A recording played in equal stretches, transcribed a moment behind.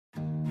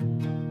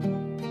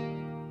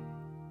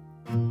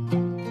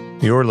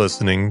You're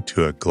listening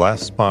to a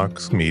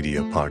Glassbox Media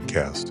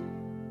podcast.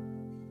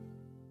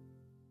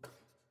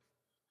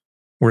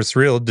 We're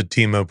thrilled to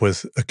team up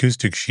with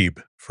Acoustic Sheep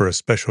for a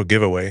special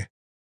giveaway.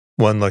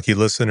 One lucky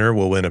listener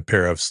will win a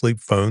pair of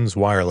SleepPhones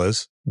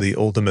Wireless, the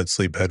ultimate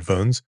sleep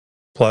headphones,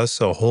 plus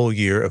a whole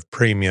year of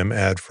premium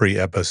ad-free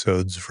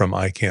episodes from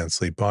I Can't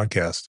Sleep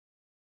Podcast.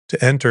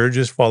 To enter,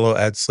 just follow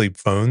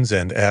 @SleepPhones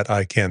and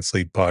 @I Can't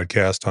Sleep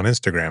Podcast on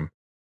Instagram.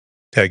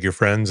 Tag your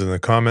friends in the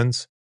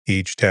comments.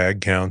 Each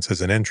tag counts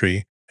as an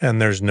entry, and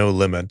there's no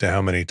limit to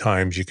how many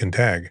times you can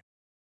tag.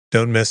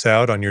 Don't miss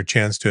out on your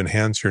chance to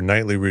enhance your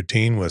nightly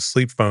routine with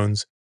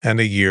SleepPhones and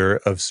a year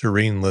of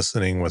serene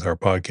listening with our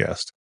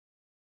podcast.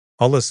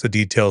 I'll list the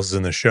details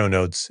in the show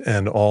notes,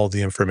 and all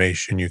the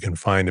information you can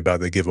find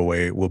about the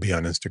giveaway will be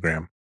on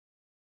Instagram.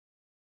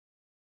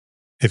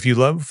 If you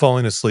love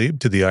falling asleep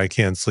to the I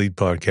Can't Sleep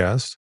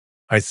podcast,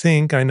 I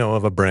think I know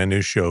of a brand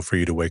new show for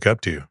you to wake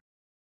up to.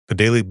 The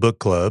Daily Book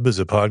Club is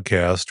a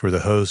podcast where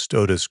the host,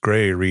 Otis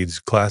Gray, reads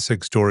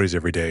classic stories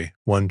every day,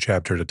 one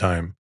chapter at a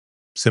time.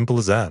 Simple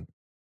as that.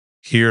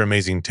 Hear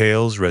amazing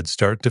tales read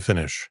start to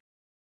finish.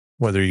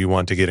 Whether you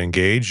want to get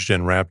engaged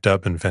and wrapped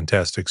up in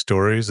fantastic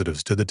stories that have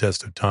stood the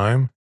test of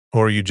time,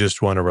 or you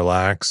just want to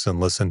relax and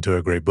listen to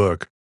a great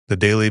book, the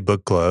Daily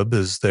Book Club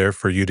is there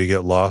for you to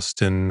get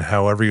lost in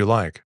however you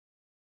like.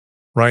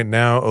 Right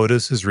now,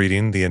 Otis is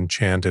reading The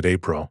Enchanted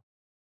April.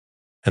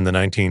 In the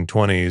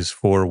 1920s,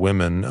 4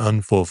 women,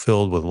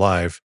 unfulfilled with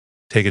life,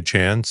 take a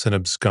chance and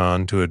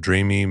abscond to a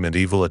dreamy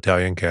medieval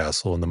Italian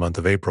castle in the month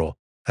of April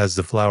as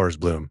the flowers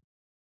bloom.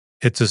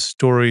 It's a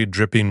story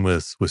dripping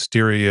with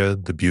wisteria,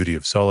 the beauty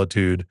of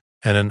solitude,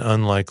 and an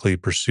unlikely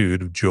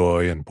pursuit of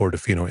joy in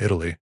Portofino,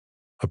 Italy.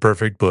 A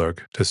perfect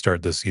book to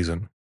start this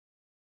season.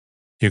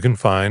 You can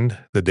find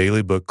the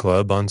Daily Book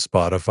Club on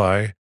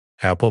Spotify,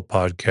 Apple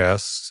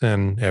Podcasts,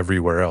 and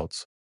everywhere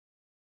else.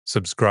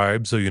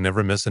 Subscribe so you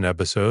never miss an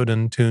episode,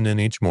 and tune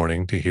in each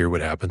morning to hear what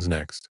happens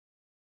next.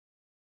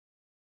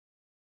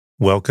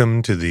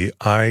 Welcome to the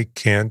I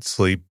Can't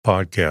Sleep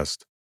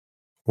podcast,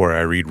 where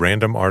I read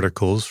random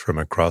articles from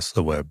across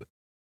the web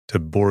to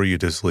bore you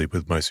to sleep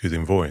with my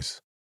soothing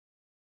voice.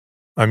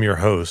 I'm your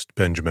host,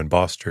 Benjamin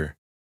Boster.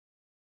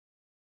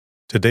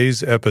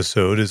 Today's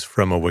episode is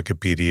from a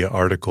Wikipedia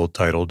article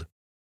titled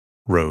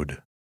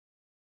Road.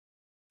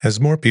 As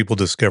more people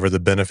discover the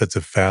benefits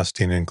of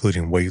fasting,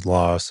 including weight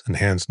loss,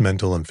 enhanced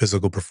mental and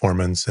physical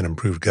performance, and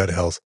improved gut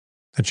health,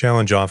 the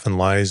challenge often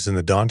lies in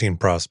the daunting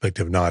prospect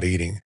of not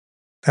eating.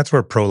 That's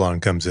where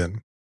Prolon comes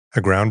in, a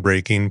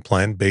groundbreaking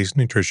plant-based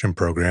nutrition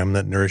program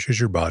that nourishes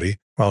your body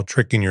while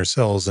tricking your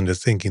cells into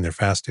thinking they're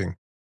fasting.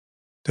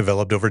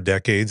 Developed over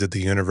decades at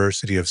the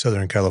University of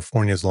Southern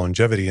California's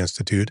Longevity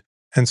Institute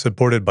and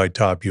supported by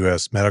top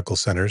U.S. medical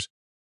centers,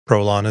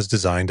 Prolon is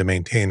designed to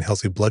maintain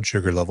healthy blood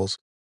sugar levels,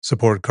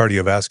 support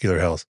cardiovascular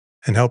health,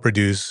 and help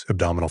reduce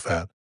abdominal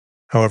fat.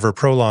 However,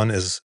 Prolon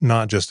is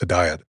not just a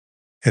diet.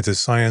 It's a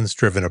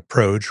science-driven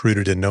approach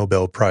rooted in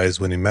Nobel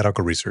Prize-winning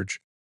medical research.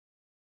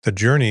 The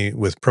journey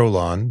with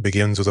Prolon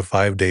begins with a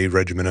 5-day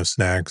regimen of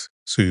snacks,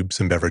 soups,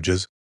 and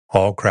beverages,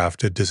 all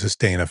crafted to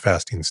sustain a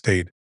fasting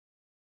state.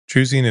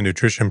 Choosing a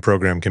nutrition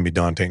program can be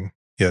daunting,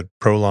 yet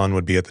Prolon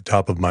would be at the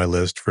top of my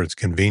list for its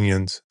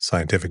convenience,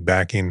 scientific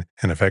backing,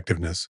 and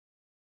effectiveness.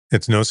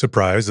 It's no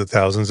surprise that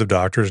thousands of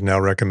doctors now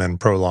recommend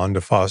Prolon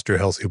to foster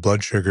healthy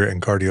blood sugar and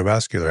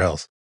cardiovascular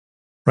health.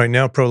 Right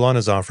now, Prolon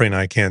is offering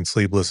I Can't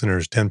Sleep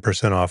listeners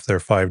 10% off their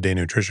 5-day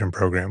nutrition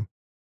program.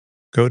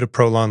 Go to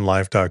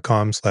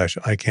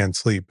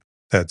prolonlife.com/ican'tsleep.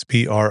 That's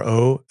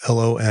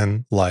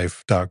PROLON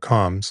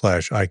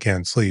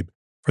life.com/ican'tsleep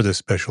for this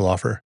special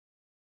offer.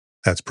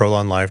 That's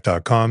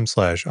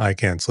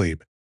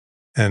prolonlife.com/ican'tsleep.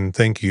 And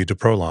thank you to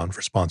Prolon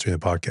for sponsoring the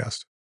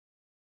podcast.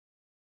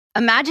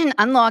 Imagine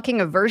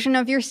unlocking a version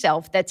of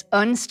yourself that's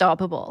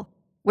unstoppable,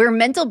 where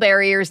mental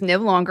barriers no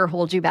longer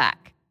hold you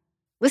back.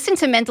 Listen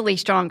to Mentally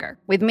Stronger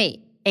with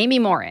me, Amy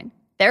Morin,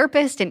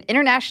 therapist and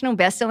international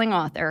best-selling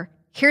author,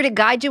 here to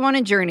guide you on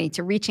a journey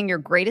to reaching your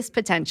greatest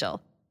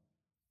potential.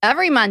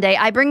 Every Monday,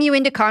 I bring you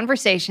into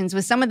conversations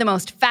with some of the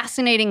most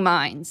fascinating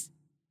minds.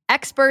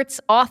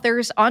 Experts,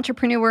 authors,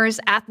 entrepreneurs,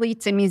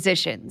 athletes, and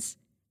musicians.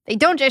 They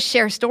don't just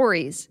share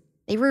stories.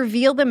 They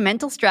reveal the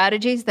mental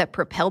strategies that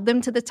propelled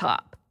them to the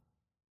top.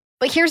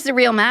 But here's the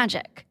real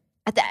magic.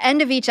 At the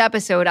end of each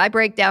episode, I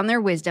break down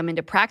their wisdom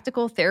into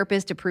practical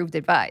therapist-approved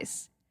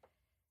advice.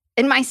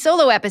 In my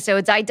solo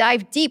episodes, I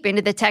dive deep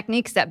into the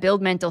techniques that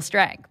build mental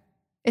strength.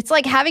 It's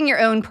like having your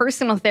own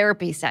personal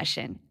therapy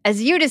session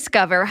as you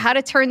discover how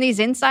to turn these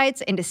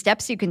insights into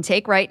steps you can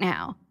take right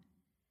now.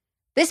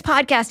 This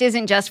podcast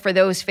isn't just for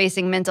those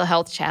facing mental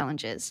health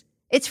challenges.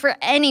 It's for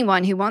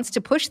anyone who wants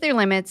to push their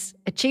limits,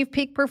 achieve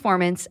peak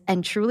performance,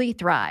 and truly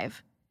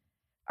thrive.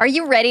 Are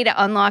you ready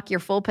to unlock your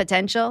full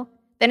potential?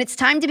 Then it's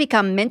time to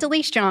become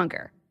mentally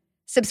stronger.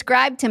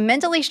 Subscribe to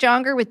Mentally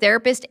Stronger with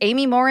therapist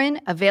Amy Morin,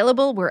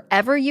 available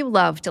wherever you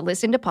love to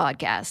listen to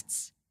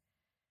podcasts.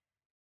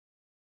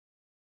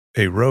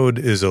 A road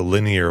is a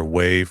linear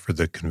way for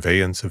the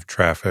conveyance of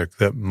traffic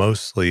that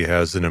mostly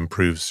has an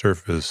improved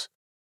surface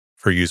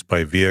for use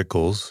by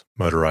vehicles,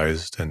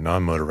 motorized and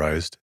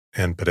non-motorized,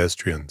 and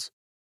pedestrians.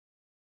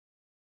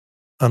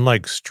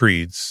 Unlike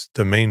streets,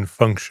 the main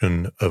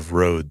function of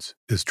roads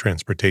is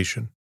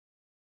transportation.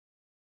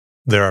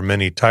 There are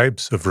many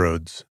types of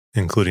roads,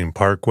 including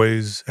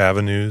parkways,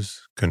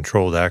 avenues,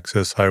 controlled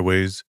access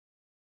highways,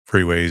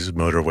 freeways,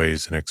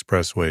 motorways, and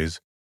expressways,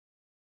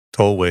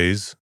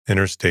 tollways,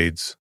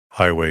 interstates,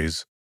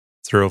 highways,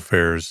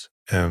 thoroughfares,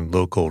 and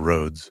local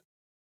roads.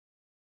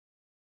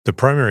 The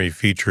primary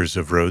features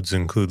of roads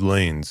include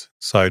lanes,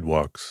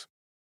 sidewalks,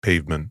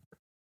 pavement,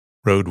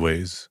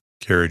 roadways,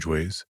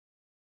 carriageways,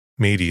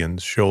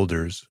 medians,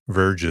 shoulders,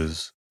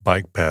 verges,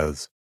 bike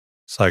paths,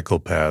 cycle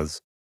paths,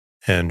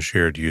 and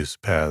shared-use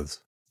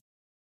paths.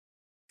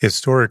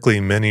 Historically,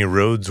 many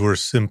roads were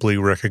simply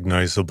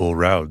recognizable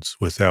routes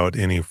without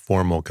any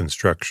formal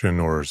construction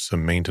or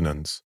some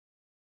maintenance.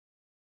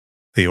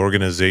 The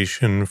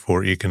Organization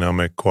for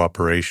Economic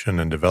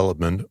Cooperation and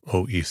Development,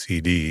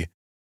 OECD,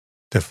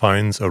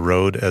 defines a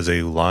road as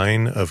a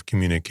line of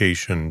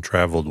communication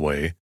traveled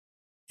way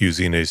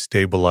using a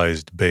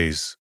stabilized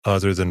base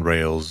other than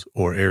rails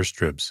or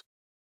airstrips,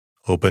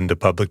 open to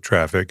public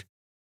traffic,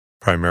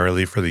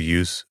 primarily for the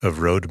use of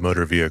road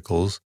motor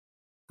vehicles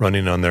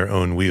running on their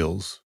own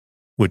wheels,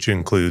 which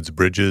includes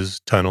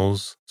bridges,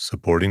 tunnels,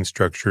 supporting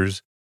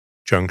structures,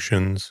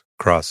 junctions,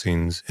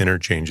 crossings,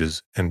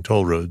 interchanges, and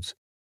toll roads,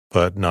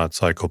 but not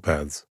cycle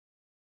paths.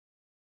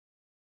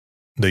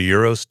 The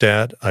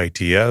Eurostat,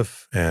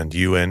 ITF, and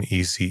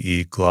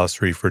UNECE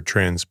Glossary for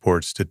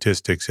Transport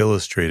Statistics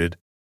Illustrated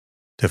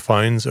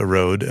defines a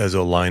road as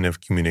a line of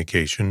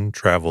communication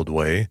traveled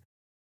way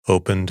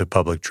open to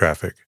public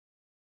traffic,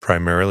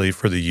 primarily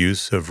for the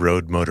use of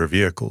road motor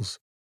vehicles,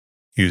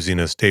 using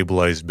a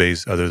stabilized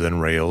base other than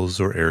rails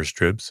or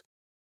airstrips.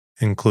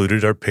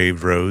 Included are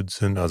paved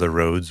roads and other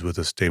roads with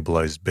a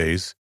stabilized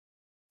base,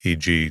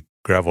 e.g.,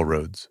 gravel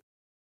roads.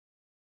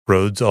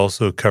 Roads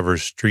also cover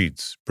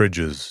streets,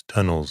 bridges,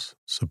 tunnels,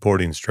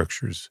 supporting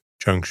structures,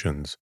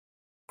 junctions,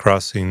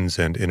 crossings,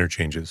 and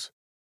interchanges.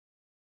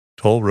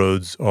 Toll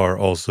roads are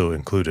also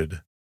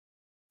included.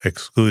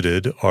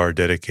 Excluded are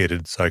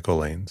dedicated cycle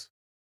lanes.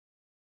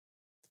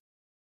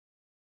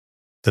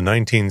 The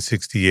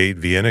 1968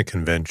 Vienna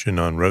Convention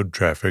on Road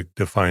Traffic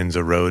defines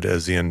a road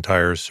as the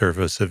entire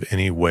surface of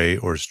any way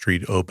or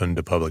street open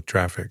to public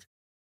traffic.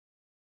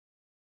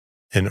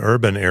 In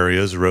urban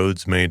areas,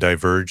 roads may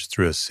diverge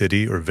through a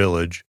city or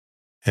village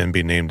and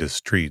be named as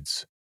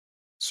streets,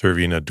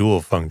 serving a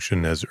dual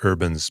function as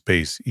urban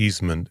space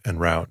easement and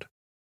route.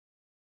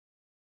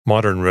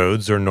 Modern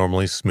roads are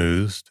normally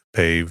smoothed,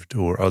 paved,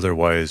 or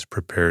otherwise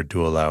prepared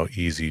to allow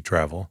easy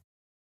travel.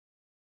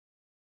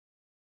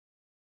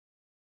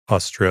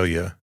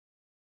 Australia.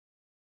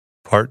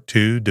 Part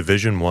 2,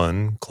 Division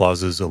 1,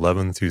 Clauses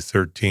 11 through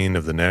 13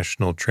 of the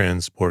National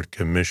Transport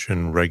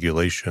Commission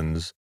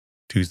Regulations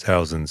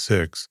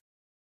 2006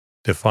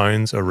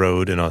 defines a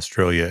road in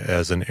Australia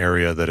as an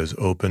area that is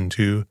open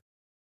to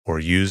or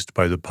used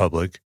by the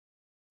public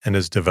and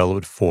is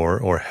developed for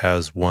or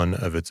has one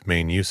of its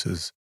main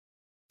uses,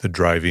 the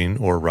driving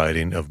or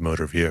riding of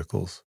motor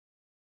vehicles.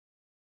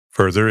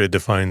 Further, it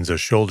defines a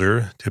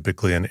shoulder,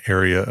 typically an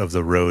area of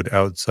the road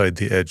outside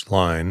the edge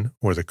line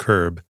or the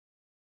curb,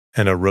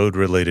 and a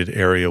road-related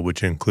area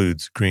which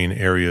includes green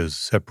areas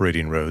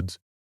separating roads,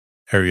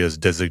 areas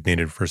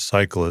designated for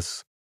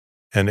cyclists,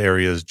 and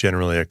areas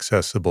generally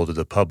accessible to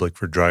the public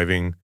for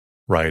driving,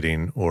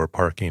 riding, or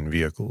parking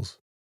vehicles.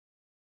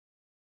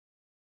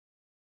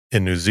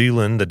 In New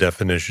Zealand, the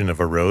definition of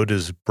a road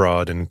is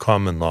broad in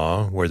common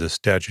law, where the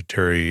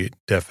statutory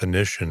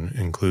definition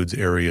includes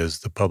areas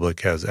the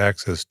public has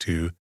access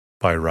to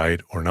by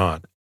right or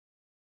not.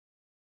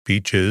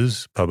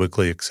 Beaches,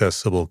 publicly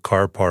accessible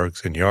car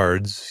parks and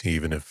yards,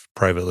 even if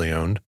privately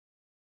owned,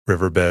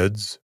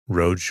 riverbeds,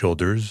 road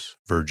shoulders,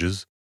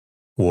 verges,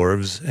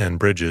 wharves, and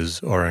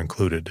bridges are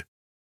included.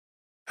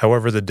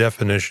 However, the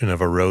definition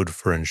of a road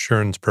for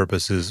insurance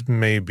purposes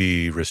may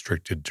be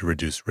restricted to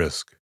reduce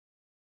risk.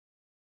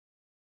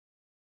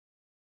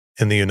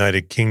 In the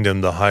United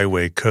Kingdom, the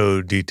Highway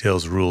Code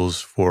details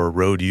rules for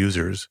road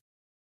users,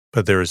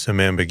 but there is some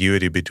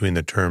ambiguity between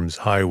the terms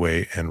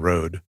highway and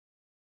road.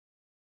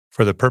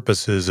 For the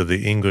purposes of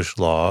the English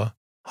law,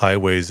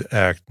 Highways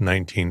Act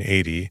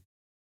 1980,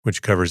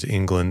 which covers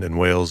England and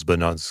Wales but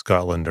not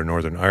Scotland or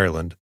Northern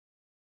Ireland,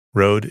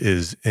 road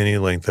is any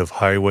length of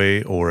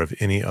highway or of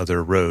any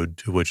other road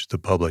to which the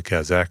public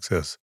has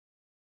access,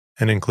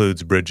 and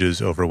includes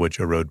bridges over which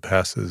a road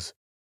passes.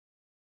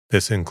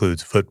 This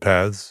includes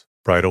footpaths,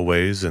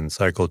 bridleways, and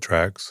cycle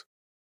tracks,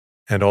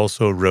 and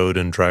also road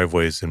and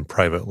driveways in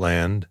private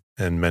land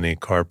and many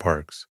car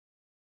parks.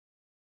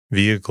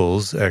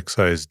 Vehicles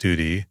excise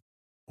duty,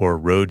 or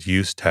road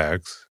use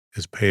tax,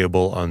 is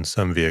payable on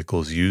some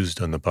vehicles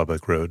used on the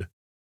public road.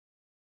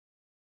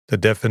 The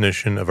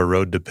definition of a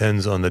road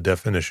depends on the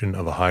definition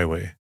of a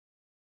highway.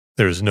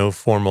 There is no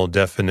formal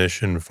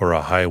definition for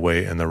a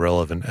highway, and the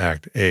relevant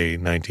Act A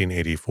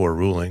 1984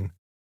 ruling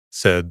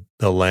said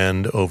the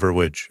land over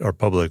which our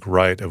public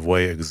right of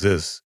way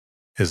exists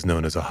is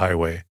known as a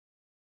highway.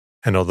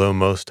 And although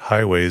most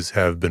highways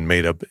have been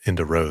made up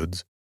into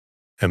roads,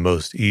 and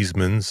most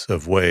easements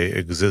of way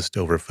exist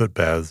over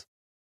footpaths,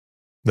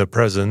 the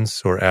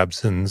presence or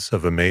absence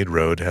of a made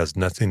road has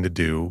nothing to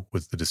do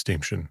with the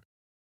distinction.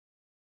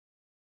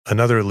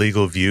 Another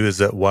legal view is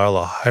that while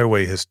a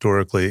highway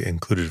historically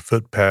included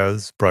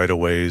footpaths,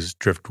 bridleways,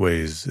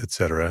 driftways,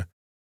 etc.,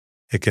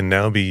 it can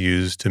now be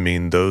used to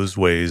mean those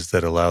ways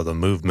that allow the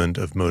movement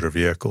of motor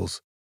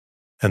vehicles,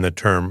 and the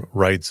term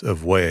rights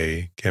of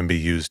way can be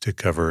used to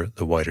cover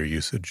the wider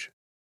usage.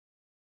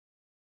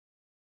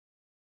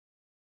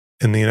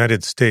 In the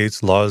United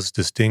States, laws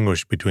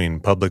distinguish between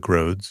public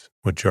roads,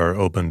 which are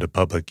open to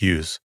public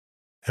use,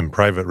 and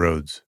private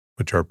roads,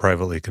 which are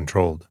privately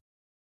controlled.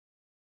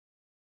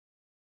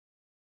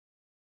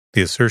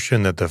 The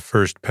assertion that the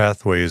first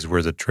pathways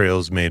were the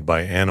trails made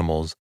by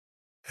animals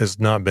has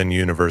not been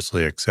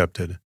universally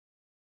accepted.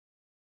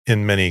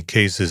 In many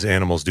cases,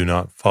 animals do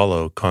not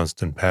follow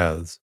constant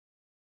paths.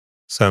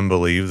 Some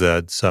believe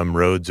that some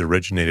roads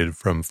originated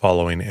from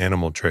following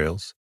animal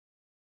trails.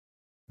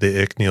 The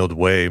Icknield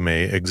Way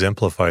may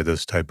exemplify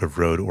this type of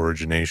road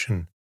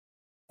origination,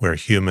 where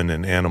human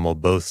and animal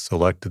both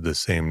selected the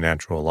same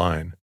natural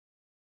line.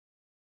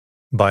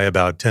 By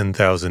about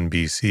 10,000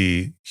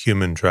 BC,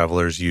 human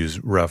travelers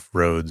used rough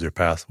roads or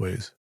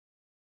pathways.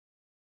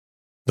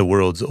 The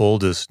world's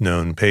oldest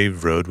known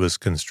paved road was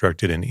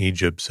constructed in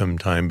Egypt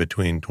sometime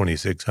between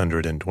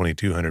 2600 and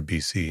 2200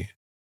 BC.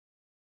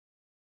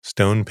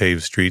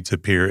 Stone-paved streets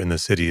appear in the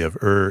city of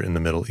in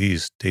the Middle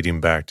East, dating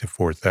back to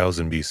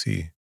 4000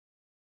 BC.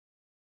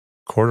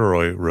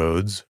 Corduroy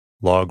roads,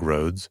 log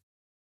roads,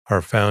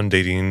 are found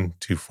dating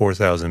to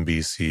 4000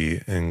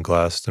 BC in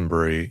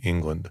Glastonbury,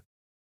 England.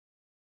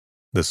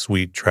 The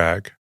Sweet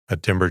Track, a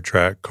timber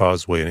track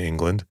causeway in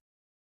England,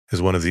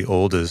 is one of the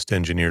oldest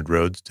engineered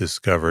roads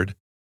discovered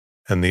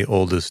and the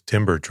oldest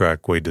timber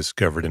trackway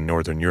discovered in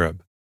northern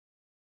Europe.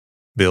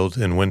 Built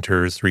in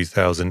winter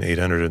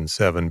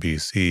 3807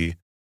 BC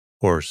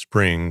or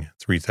spring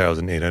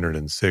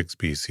 3806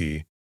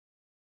 BC,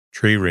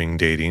 tree ring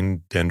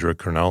dating,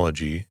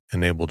 dendrochronology,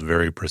 enabled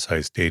very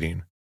precise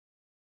dating.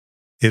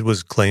 It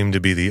was claimed to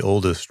be the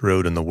oldest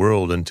road in the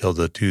world until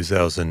the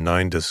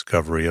 2009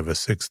 discovery of a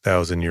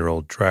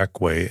 6,000-year-old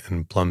trackway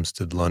in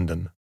Plumstead,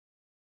 London.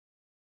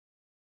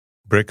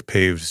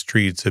 Brick-paved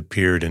streets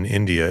appeared in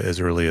India as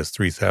early as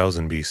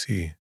 3000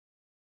 BC.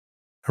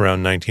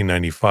 Around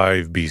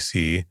 1995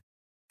 BC,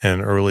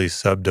 an early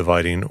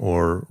subdividing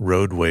or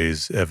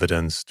roadways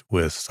evidenced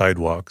with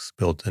sidewalks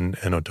built in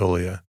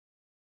Anatolia.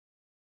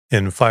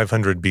 In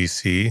 500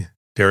 BC,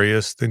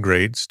 Darius the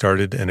Great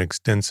started an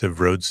extensive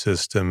road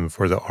system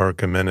for the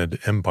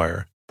Achaemenid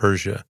Empire,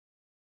 Persia,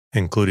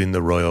 including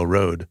the Royal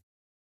Road,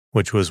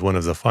 which was one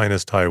of the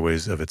finest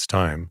highways of its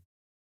time,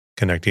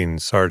 connecting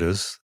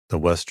Sardis, the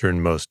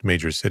westernmost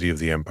major city of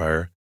the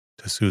empire,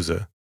 to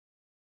Susa.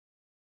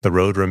 The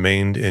road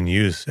remained in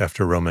use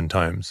after Roman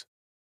times.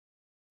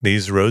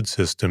 These road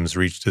systems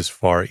reached as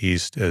far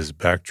east as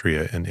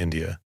Bactria in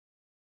India.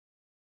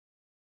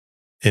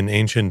 In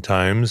ancient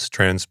times,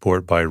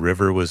 transport by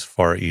river was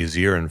far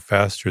easier and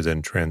faster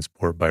than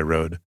transport by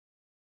road,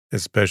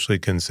 especially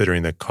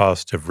considering the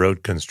cost of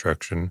road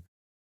construction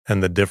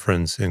and the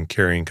difference in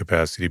carrying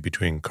capacity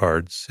between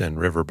carts and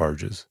river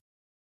barges.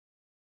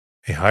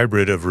 A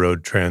hybrid of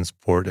road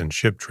transport and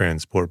ship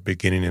transport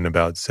beginning in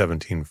about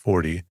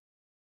 1740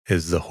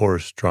 is the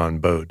horse-drawn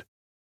boat,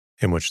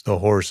 in which the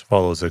horse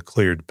follows a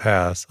cleared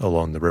path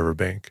along the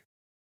riverbank.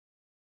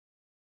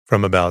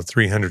 From about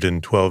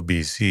 312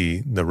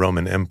 BC, the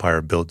Roman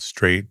Empire built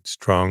straight,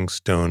 strong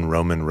stone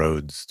Roman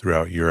roads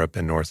throughout Europe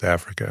and North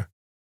Africa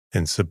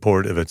in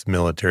support of its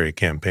military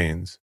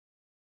campaigns.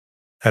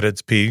 At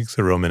its peak,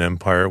 the Roman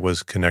Empire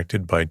was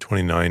connected by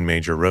 29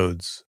 major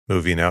roads,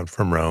 moving out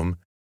from Rome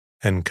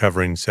and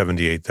covering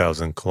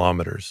 78,000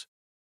 kilometers,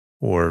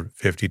 or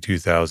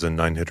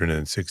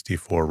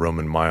 52,964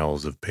 Roman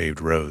miles of paved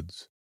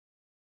roads.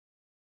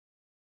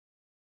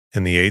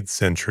 In the 8th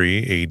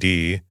century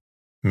AD,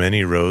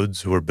 many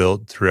roads were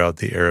built throughout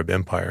the Arab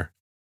Empire.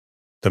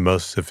 The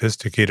most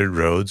sophisticated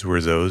roads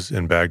were those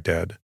in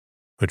Baghdad,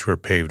 which were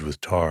paved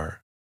with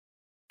tar.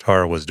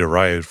 Tar was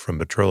derived from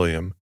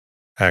petroleum,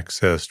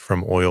 accessed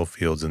from oil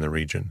fields in the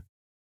region,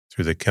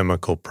 through the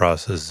chemical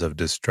process of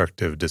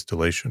destructive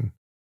distillation.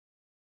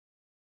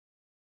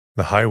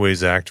 The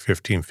Highways Act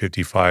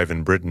 1555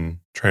 in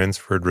Britain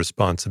transferred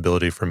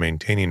responsibility for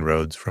maintaining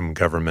roads from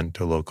government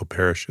to local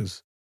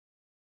parishes.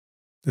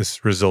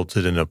 This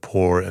resulted in a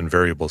poor and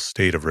variable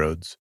state of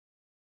roads.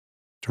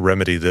 To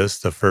remedy this,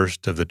 the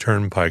first of the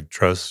Turnpike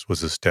Trusts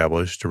was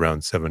established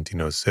around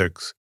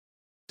 1706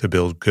 to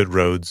build good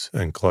roads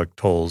and collect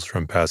tolls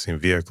from passing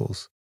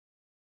vehicles.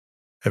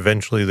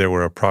 Eventually, there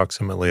were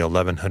approximately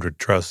 1,100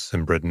 trusts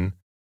in Britain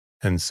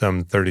and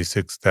some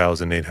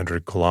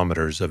 36,800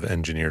 kilometers of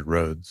engineered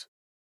roads.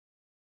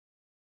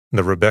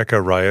 The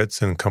Rebecca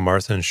riots in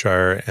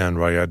Carmarthenshire and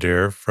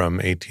Rhayader from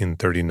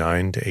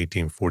 1839 to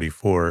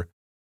 1844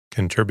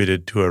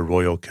 contributed to a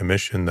royal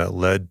commission that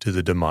led to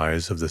the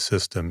demise of the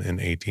system in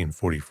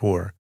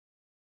 1844,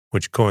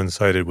 which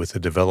coincided with the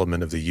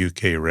development of the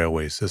UK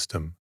railway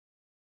system.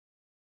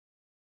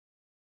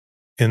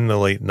 In the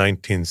late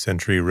 19th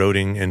century,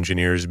 roading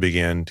engineers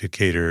began to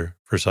cater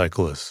for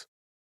cyclists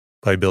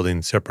by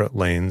building separate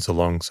lanes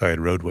alongside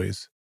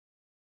roadways.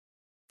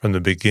 From the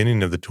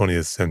beginning of the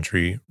 20th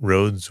century,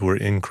 roads were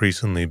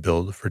increasingly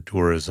built for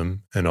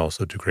tourism and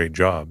also to create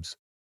jobs.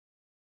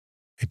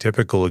 A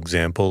typical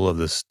example of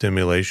the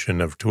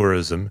stimulation of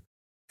tourism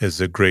is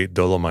the Great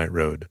Dolomite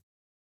Road,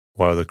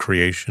 while the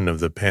creation of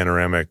the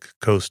panoramic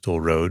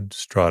coastal road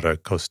Strada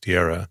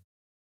Costiera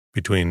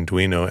between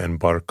Duino and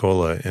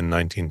Barcola in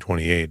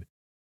 1928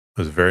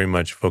 was very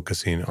much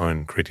focusing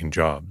on creating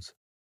jobs.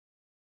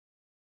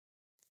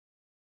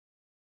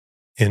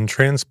 In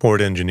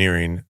transport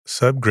engineering,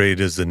 subgrade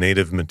is the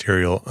native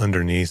material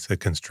underneath a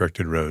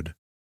constructed road.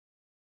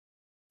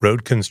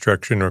 Road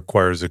construction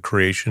requires the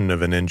creation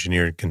of an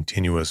engineered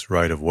continuous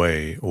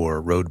right-of-way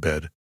or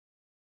roadbed,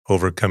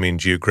 overcoming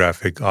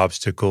geographic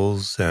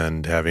obstacles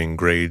and having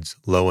grades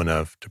low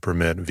enough to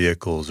permit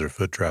vehicles or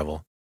foot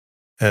travel,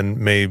 and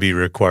may be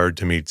required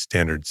to meet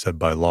standards set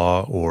by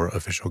law or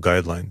official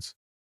guidelines.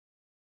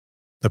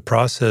 The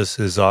process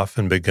is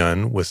often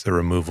begun with the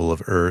removal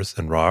of earth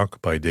and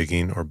rock by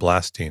digging or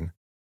blasting,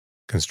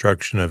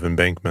 construction of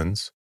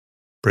embankments,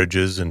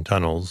 bridges and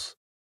tunnels,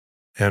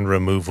 and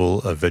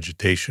removal of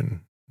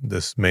vegetation.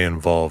 This may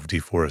involve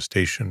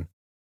deforestation,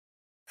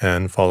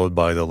 and followed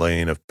by the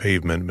laying of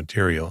pavement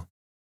material.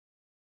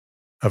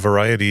 A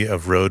variety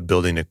of road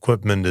building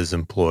equipment is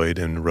employed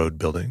in road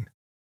building.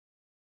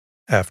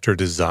 After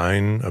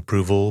design,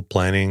 approval,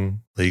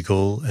 planning,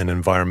 legal, and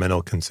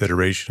environmental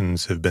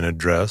considerations have been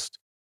addressed,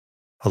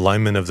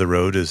 alignment of the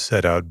road is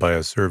set out by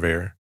a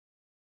surveyor.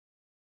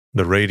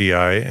 The radii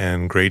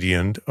and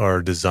gradient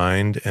are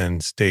designed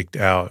and staked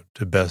out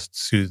to best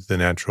suit the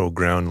natural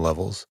ground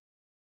levels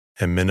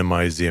and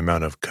minimize the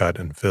amount of cut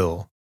and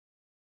fill.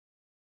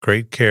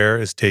 Great care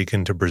is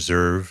taken to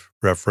preserve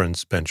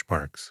reference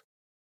benchmarks.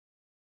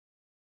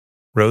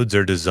 Roads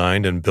are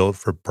designed and built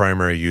for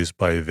primary use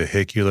by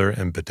vehicular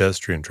and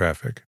pedestrian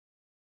traffic.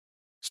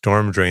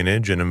 Storm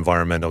drainage and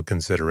environmental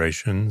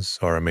considerations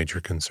are a major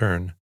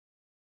concern.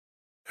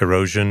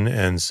 Erosion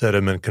and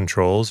sediment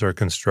controls are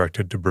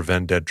constructed to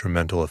prevent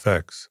detrimental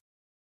effects.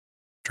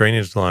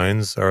 Drainage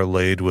lines are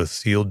laid with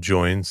sealed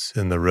joints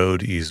in the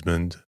road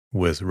easement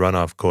with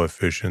runoff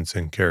coefficients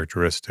and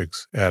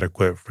characteristics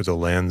adequate for the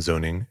land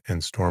zoning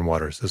and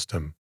stormwater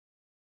system.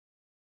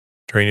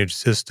 Drainage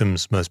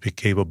systems must be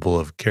capable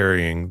of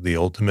carrying the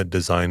ultimate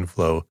design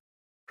flow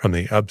from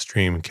the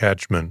upstream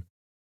catchment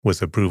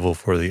with approval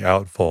for the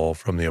outfall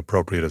from the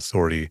appropriate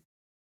authority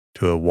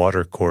to a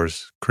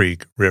watercourse,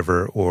 creek,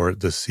 river, or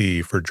the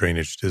sea for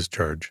drainage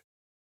discharge.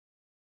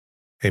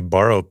 A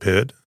borrow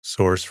pit,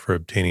 source for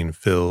obtaining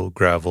fill,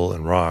 gravel,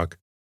 and rock,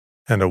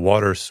 and a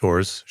water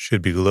source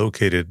should be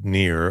located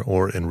near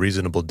or in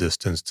reasonable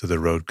distance to the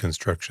road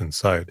construction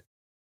site.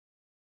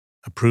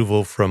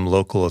 Approval from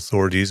local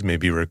authorities may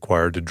be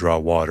required to draw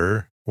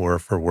water or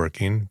for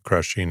working,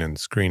 crushing, and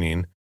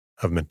screening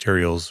of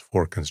materials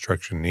for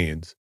construction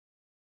needs.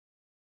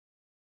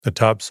 The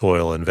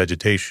topsoil and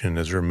vegetation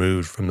is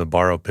removed from the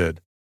borrow pit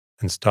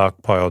and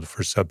stockpiled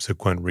for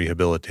subsequent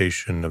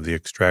rehabilitation of the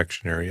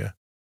extraction area.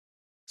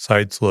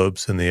 Side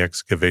slopes in the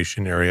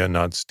excavation area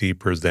not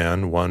steeper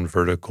than 1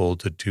 vertical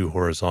to 2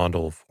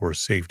 horizontal for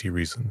safety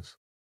reasons.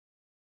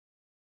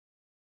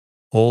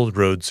 Old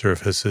road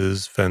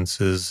surfaces,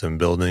 fences, and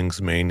buildings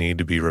may need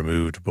to be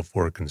removed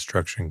before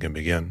construction can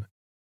begin.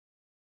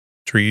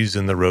 Trees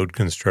in the road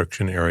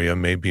construction area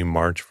may be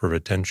marked for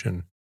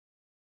retention.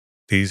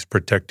 These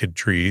protected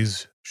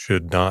trees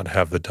should not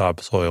have the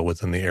topsoil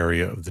within the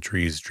area of the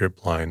tree's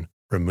drip line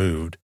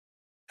removed,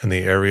 and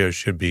the area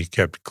should be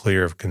kept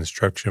clear of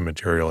construction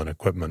material and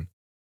equipment.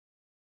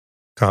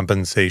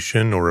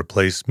 Compensation or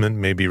replacement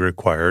may be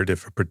required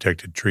if a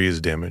protected tree is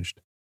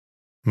damaged.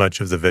 Much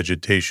of the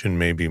vegetation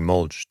may be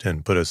mulched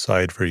and put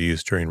aside for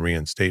use during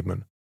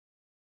reinstatement.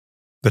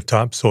 The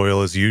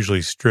topsoil is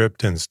usually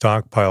stripped and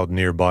stockpiled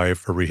nearby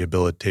for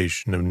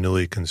rehabilitation of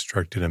newly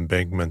constructed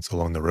embankments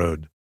along the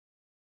road.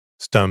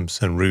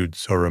 Stumps and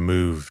roots are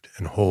removed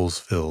and holes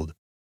filled,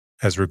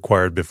 as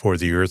required before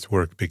the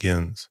earthwork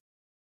begins.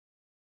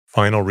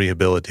 Final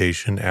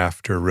rehabilitation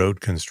after road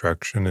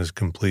construction is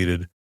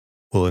completed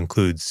will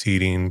include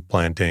seeding,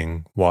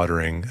 planting,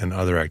 watering, and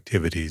other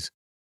activities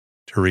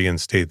to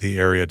reinstate the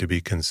area to be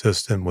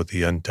consistent with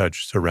the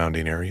untouched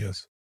surrounding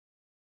areas.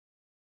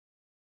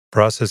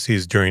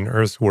 Processes during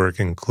earthwork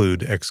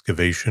include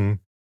excavation,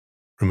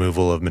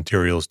 removal of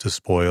materials to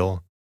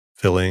spoil,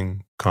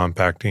 filling,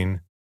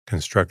 compacting,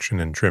 construction,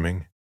 and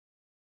trimming.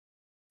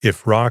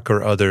 If rock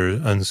or other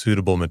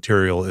unsuitable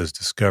material is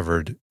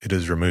discovered, it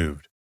is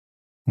removed.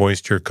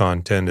 Moisture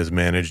content is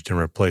managed and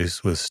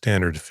replaced with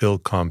standard fill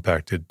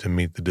compacted to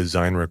meet the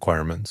design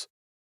requirements,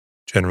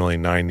 generally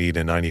 90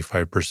 to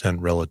 95%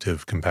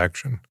 relative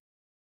compaction.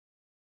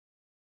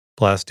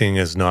 Blasting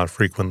is not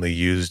frequently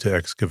used to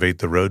excavate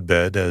the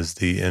roadbed as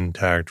the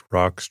intact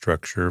rock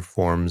structure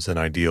forms an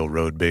ideal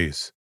road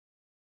base.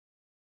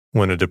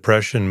 When a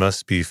depression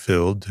must be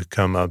filled to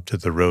come up to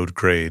the road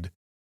grade,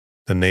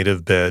 the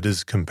native bed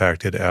is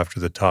compacted after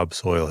the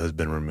topsoil has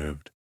been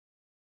removed.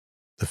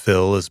 The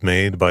fill is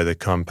made by the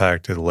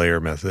compacted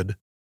layer method,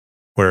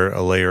 where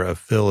a layer of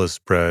fill is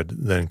spread,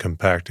 then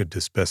compacted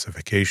to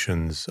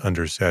specifications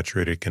under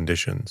saturated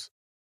conditions.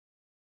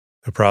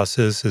 The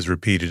process is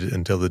repeated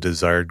until the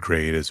desired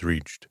grade is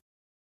reached.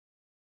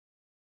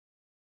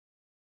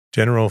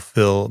 General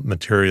fill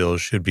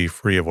materials should be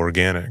free of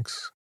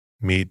organics,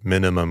 meet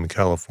minimum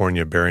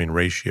California bearing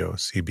ratio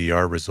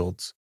 (CBR)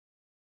 results,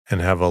 and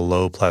have a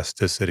low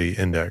plasticity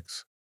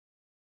index.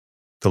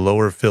 The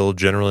lower fill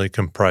generally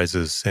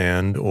comprises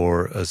sand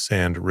or a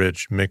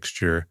sand-rich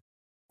mixture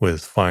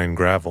with fine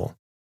gravel,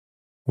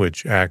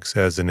 which acts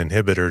as an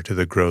inhibitor to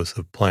the growth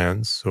of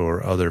plants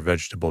or other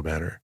vegetable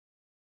matter.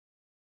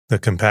 The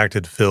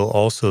compacted fill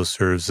also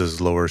serves as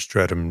lower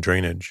stratum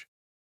drainage.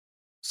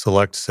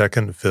 Select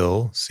second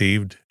fill,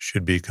 sieved,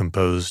 should be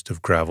composed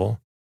of gravel,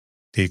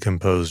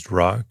 decomposed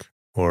rock,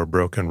 or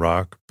broken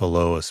rock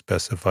below a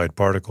specified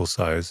particle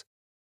size,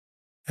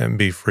 and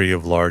be free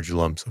of large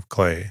lumps of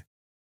clay.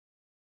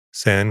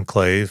 Sand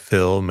clay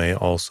fill may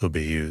also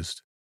be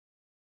used.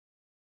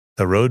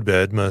 The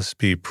roadbed must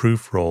be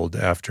proof-rolled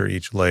after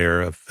each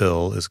layer of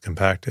fill is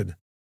compacted.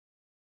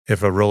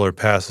 If a roller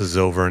passes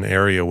over an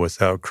area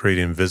without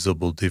creating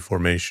visible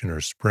deformation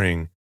or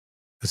spring,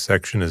 the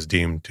section is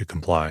deemed to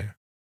comply.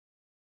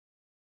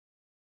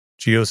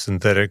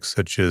 Geosynthetics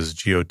such as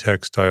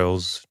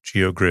geotextiles,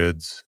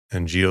 geogrids,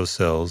 and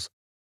geocells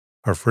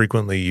are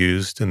frequently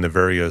used in the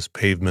various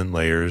pavement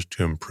layers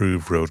to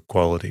improve road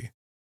quality.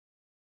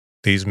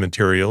 These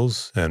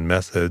materials and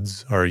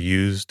methods are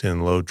used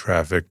in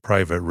low-traffic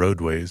private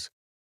roadways,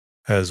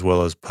 as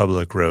well as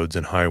public roads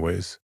and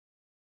highways.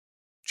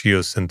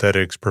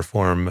 Geosynthetics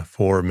perform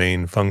four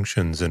main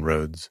functions in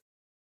roads: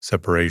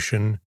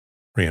 separation,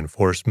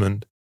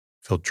 reinforcement,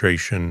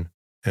 filtration,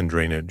 and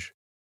drainage,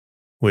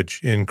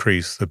 which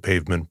increase the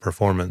pavement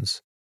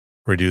performance,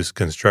 reduce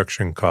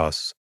construction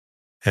costs,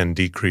 and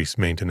decrease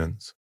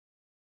maintenance.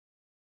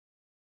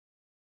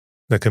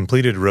 The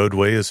completed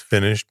roadway is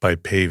finished by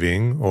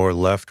paving or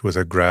left with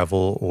a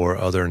gravel or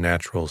other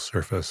natural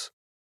surface.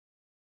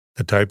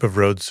 The type of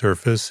road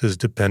surface is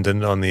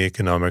dependent on the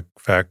economic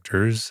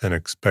factors and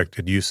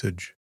expected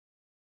usage.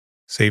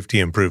 Safety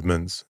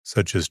improvements,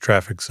 such as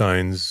traffic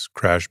signs,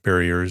 crash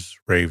barriers,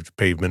 raised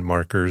pavement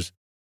markers,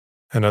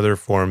 and other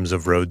forms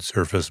of road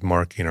surface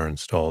marking are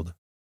installed.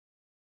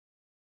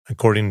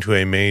 According to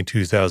a May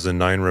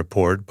 2009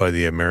 report by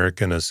the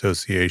American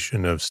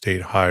Association of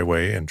State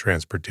Highway and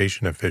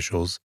Transportation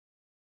Officials,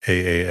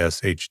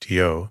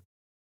 AASHTO,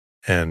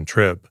 and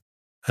TRIP,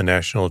 a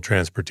National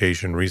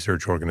Transportation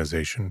Research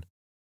Organization,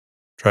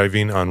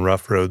 driving on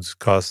rough roads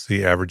costs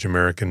the average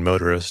American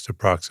motorist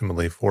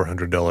approximately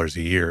 $400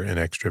 a year in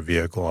extra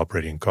vehicle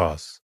operating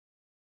costs.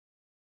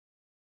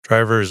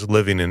 Drivers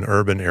living in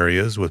urban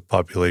areas with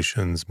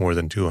populations more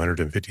than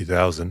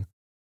 250,000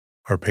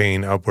 are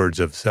paying upwards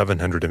of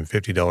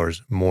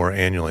 $750 more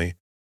annually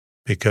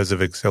because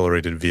of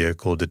accelerated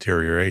vehicle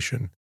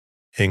deterioration,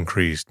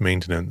 increased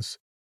maintenance,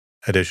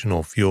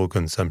 additional fuel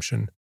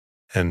consumption,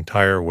 and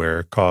tire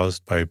wear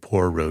caused by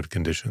poor road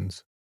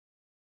conditions.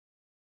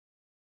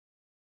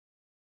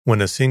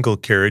 When a single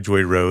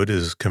carriageway road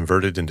is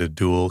converted into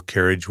dual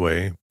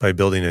carriageway by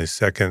building a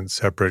second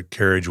separate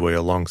carriageway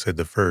alongside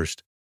the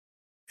first,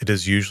 it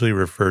is usually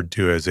referred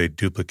to as a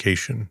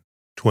duplication,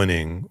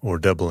 twinning, or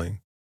doubling.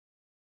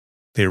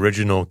 The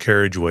original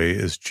carriageway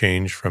is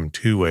changed from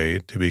two-way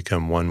to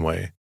become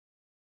one-way,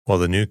 while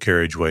the new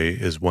carriageway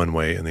is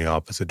one-way in the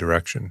opposite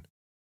direction.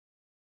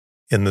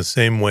 In the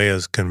same way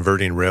as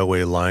converting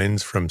railway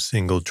lines from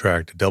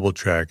single-track to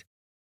double-track,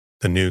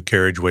 the new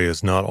carriageway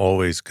is not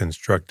always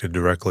constructed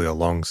directly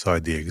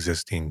alongside the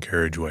existing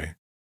carriageway.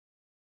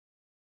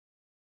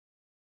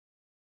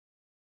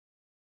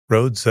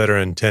 Roads that are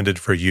intended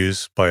for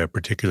use by a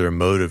particular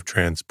mode of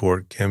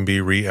transport can be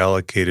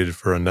reallocated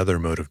for another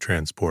mode of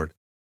transport,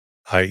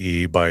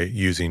 i.e., by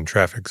using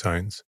traffic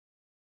signs.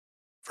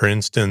 For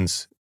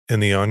instance, in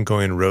the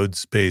ongoing road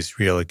space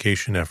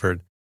reallocation effort,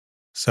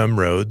 some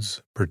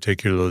roads,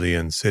 particularly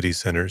in city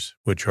centers,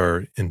 which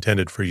are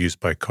intended for use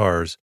by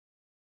cars,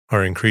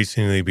 are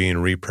increasingly being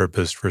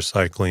repurposed for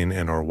cycling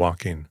and/or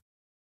walking.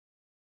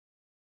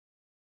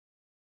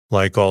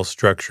 Like all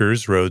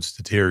structures, roads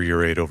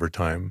deteriorate over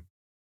time.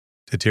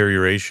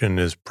 Deterioration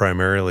is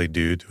primarily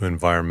due to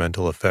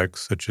environmental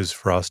effects such as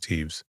frost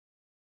heaves,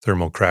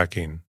 thermal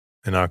cracking,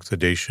 and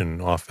oxidation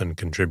often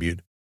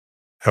contribute.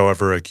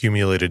 However,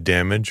 accumulated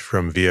damage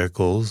from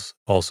vehicles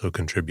also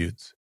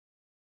contributes.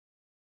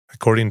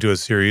 According to a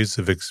series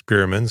of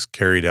experiments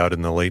carried out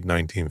in the late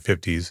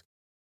 1950s,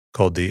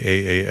 called the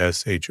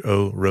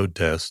AASHO road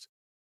test,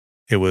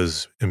 it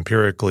was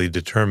empirically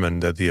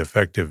determined that the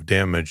effective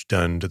damage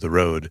done to the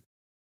road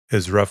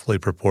is roughly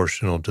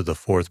proportional to the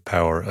fourth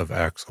power of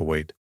axle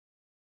weight.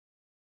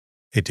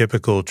 A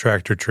typical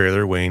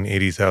tractor-trailer weighing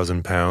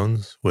 80,000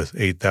 pounds with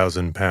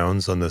 8,000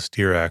 pounds on the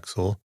steer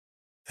axle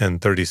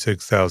and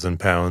 36,000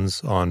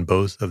 pounds on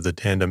both of the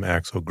tandem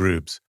axle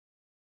groups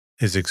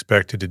is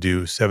expected to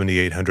do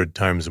 7,800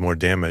 times more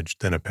damage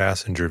than a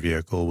passenger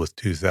vehicle with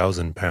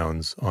 2,000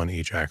 pounds on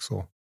each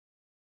axle.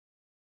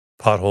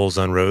 Potholes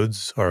on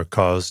roads are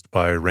caused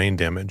by rain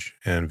damage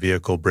and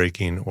vehicle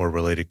braking or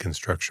related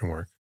construction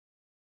work.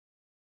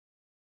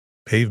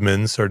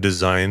 Pavements are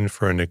designed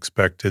for an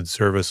expected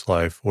service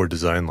life or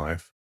design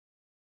life.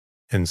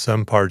 In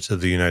some parts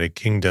of the United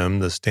Kingdom,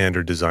 the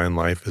standard design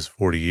life is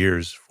 40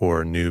 years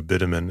for new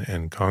bitumen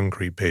and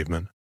concrete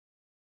pavement.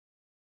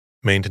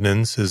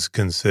 Maintenance is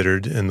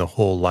considered in the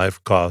whole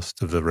life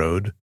cost of the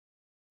road,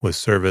 with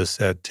service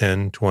at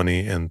 10,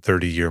 20, and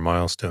 30-year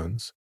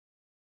milestones.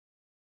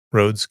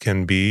 Roads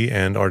can be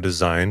and are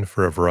designed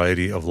for a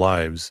variety of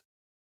lives,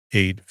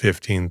 8,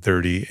 15,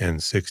 30, and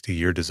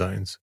 60-year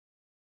designs.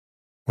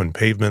 When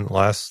pavement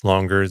lasts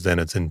longer than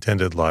its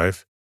intended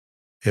life,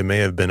 it may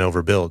have been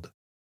overbuilt,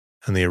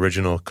 and the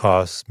original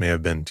costs may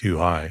have been too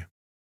high.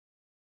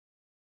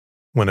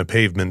 When a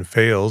pavement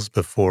fails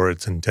before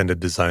its intended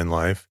design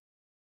life,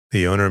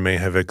 the owner may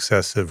have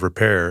excessive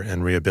repair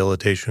and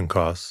rehabilitation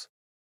costs.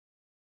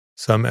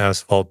 Some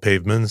asphalt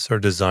pavements are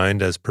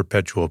designed as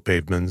perpetual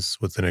pavements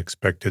with an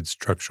expected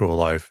structural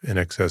life in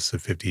excess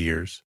of 50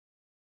 years.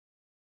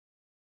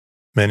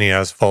 Many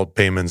asphalt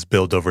pavements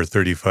built over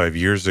 35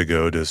 years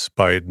ago,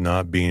 despite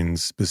not being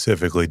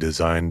specifically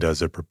designed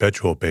as a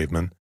perpetual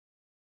pavement,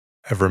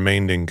 have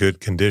remained in good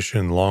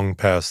condition long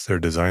past their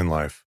design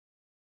life.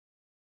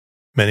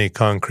 Many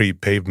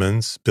concrete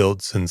pavements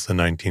built since the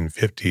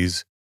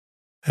 1950s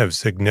have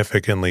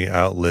significantly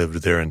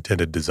outlived their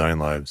intended design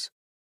lives.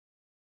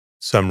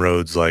 Some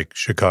roads, like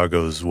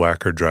Chicago's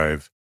Wacker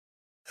Drive,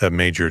 a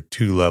major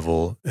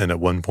 2-level and a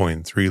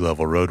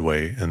 1.3-level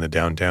roadway in the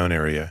downtown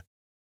area,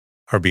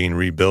 are being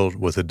rebuilt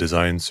with a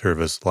design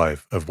service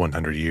life of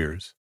 100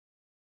 years.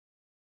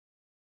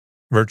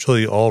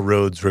 Virtually all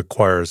roads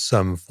require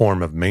some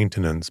form of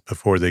maintenance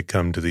before they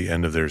come to the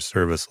end of their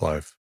service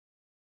life.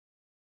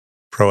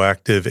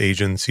 Proactive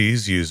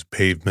agencies use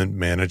pavement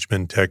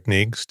management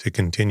techniques to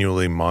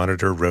continually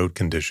monitor road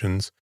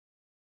conditions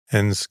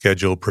and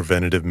schedule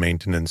preventative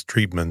maintenance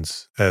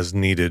treatments as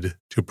needed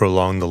to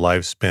prolong the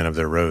lifespan of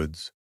their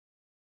roads.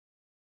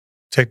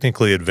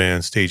 Technically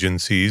advanced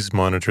agencies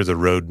monitor the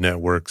road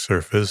network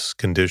surface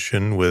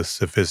condition with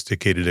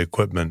sophisticated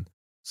equipment,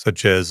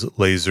 such as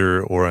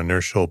laser or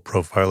inertial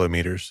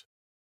profilometers.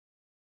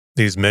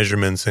 These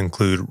measurements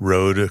include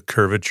road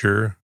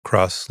curvature,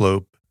 cross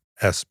slope,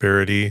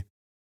 asperity,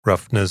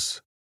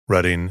 roughness,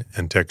 rutting,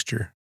 and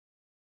texture.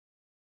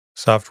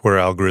 Software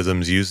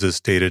algorithms use this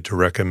data to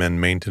recommend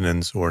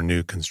maintenance or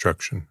new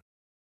construction.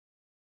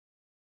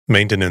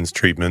 Maintenance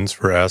treatments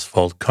for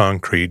asphalt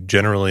concrete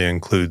generally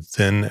include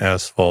thin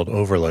asphalt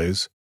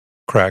overlays,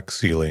 crack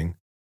sealing,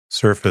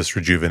 surface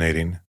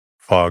rejuvenating,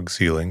 fog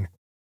sealing,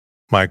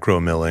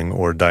 micromilling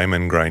or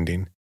diamond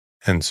grinding,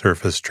 and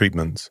surface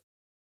treatments.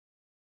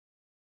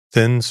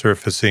 Thin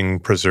surfacing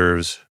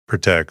preserves,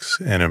 protects,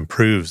 and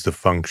improves the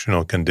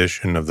functional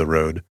condition of the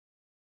road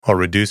while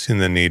reducing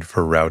the need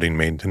for routing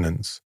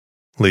maintenance,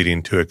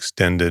 leading to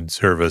extended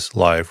service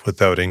life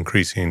without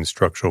increasing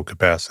structural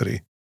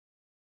capacity.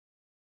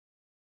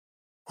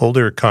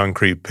 Older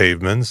concrete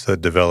pavements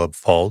that develop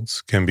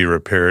faults can be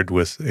repaired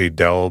with a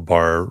dowel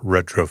bar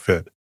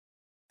retrofit,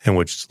 in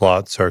which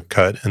slots are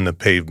cut in the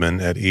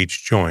pavement at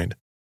each joint,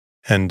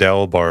 and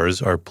dowel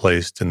bars are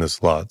placed in the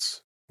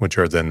slots, which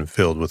are then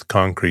filled with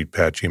concrete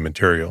patching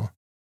material.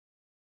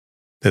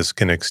 This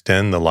can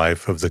extend the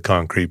life of the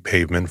concrete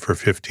pavement for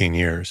 15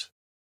 years.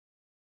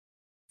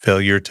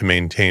 Failure to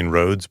maintain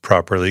roads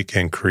properly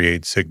can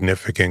create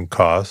significant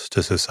costs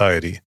to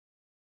society.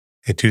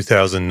 A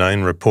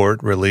 2009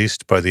 report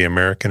released by the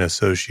American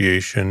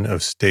Association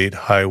of State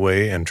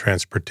Highway and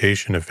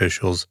Transportation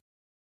Officials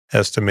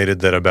estimated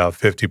that about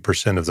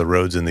 50% of the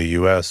roads in the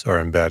U.S. are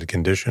in bad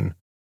condition,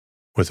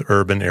 with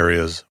urban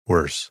areas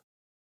worse.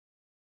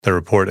 The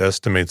report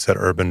estimates that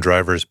urban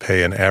drivers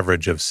pay an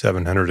average of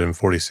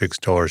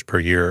 $746 per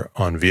year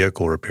on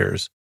vehicle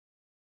repairs,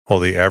 while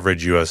the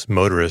average U.S.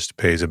 motorist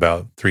pays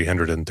about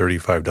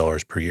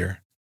 $335 per year.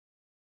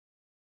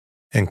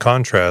 In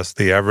contrast,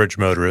 the average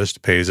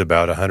motorist pays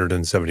about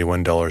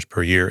 $171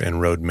 per year in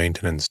road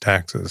maintenance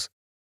taxes,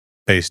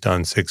 based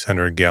on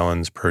 600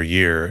 gallons per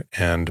year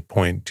and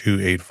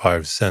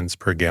 0.285 cents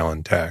per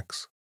gallon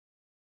tax.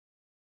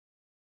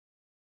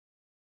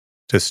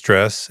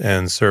 Distress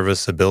and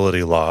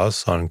serviceability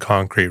loss on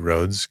concrete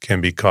roads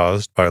can be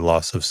caused by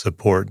loss of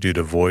support due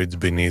to voids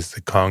beneath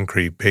the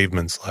concrete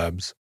pavement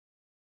slabs.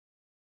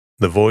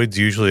 The voids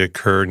usually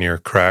occur near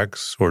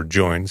cracks or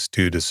joints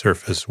due to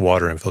surface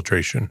water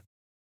infiltration.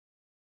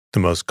 The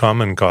most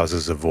common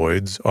causes of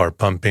voids are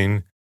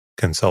pumping,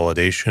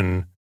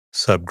 consolidation,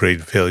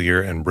 subgrade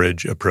failure, and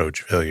bridge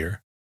approach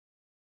failure.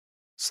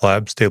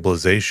 Slab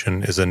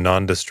stabilization is a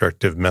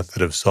non-destructive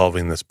method of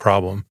solving this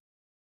problem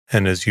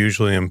and is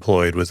usually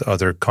employed with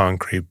other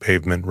concrete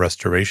pavement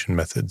restoration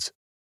methods,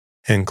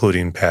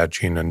 including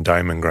patching and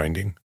diamond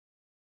grinding.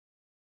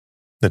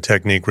 The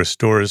technique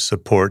restores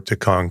support to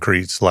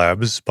concrete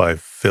slabs by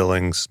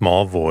filling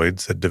small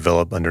voids that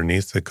develop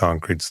underneath the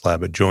concrete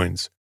slab at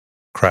joints,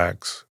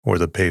 cracks, or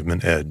the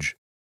pavement edge.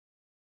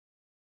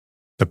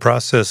 The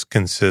process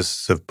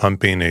consists of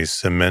pumping a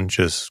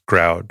cementitious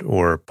grout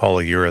or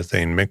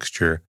polyurethane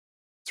mixture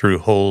through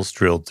holes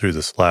drilled through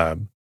the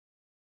slab.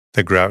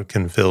 The grout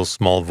can fill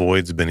small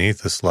voids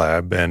beneath the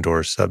slab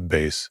and/or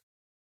subbase.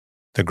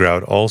 The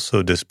grout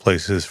also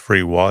displaces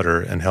free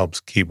water and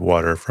helps keep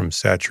water from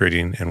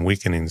saturating and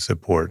weakening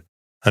support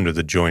under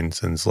the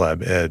joints and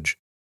slab edge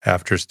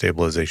after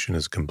stabilization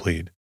is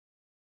complete.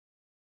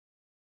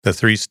 The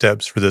 3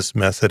 steps for this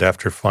method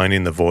after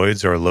finding the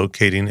voids are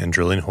locating and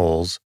drilling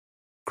holes,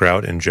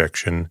 grout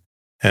injection,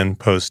 and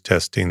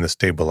post-testing the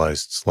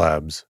stabilized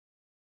slabs.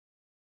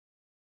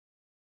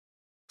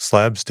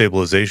 Slab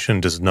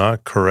stabilization does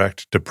not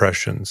correct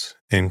depressions,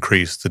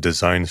 increase the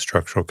design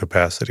structural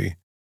capacity,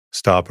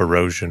 stop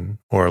erosion,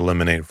 or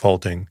eliminate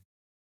faulting.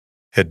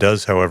 It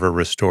does, however,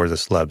 restore the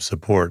slab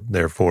support,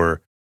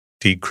 therefore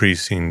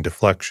decreasing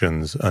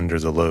deflections under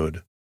the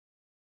load.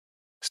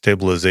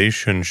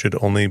 Stabilization should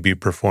only be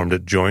performed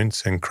at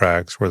joints and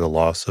cracks where the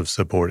loss of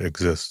support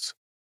exists.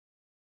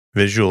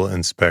 Visual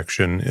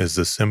inspection is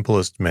the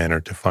simplest manner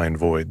to find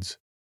voids.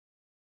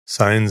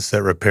 Signs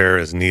that repair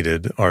is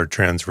needed are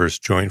transverse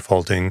joint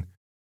faulting,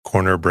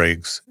 corner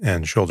breaks,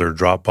 and shoulder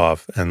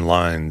drop-off and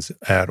lines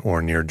at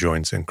or near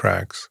joints and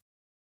cracks.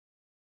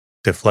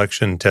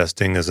 Deflection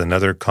testing is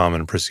another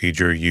common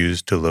procedure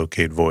used to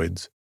locate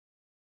voids.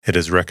 It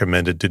is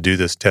recommended to do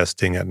this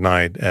testing at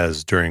night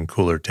as during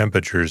cooler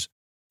temperatures,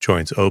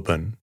 joints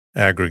open,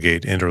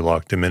 aggregate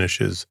interlock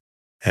diminishes,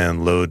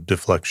 and load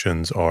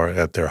deflections are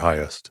at their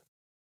highest.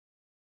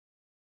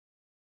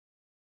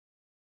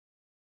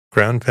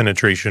 Ground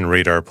penetration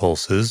radar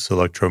pulses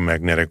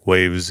electromagnetic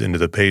waves into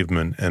the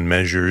pavement and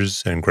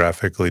measures and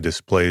graphically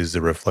displays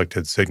the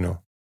reflected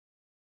signal.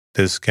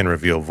 This can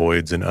reveal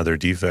voids and other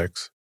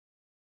defects.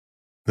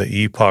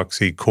 The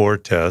epoxy core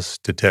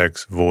test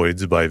detects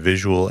voids by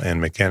visual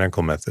and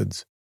mechanical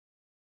methods.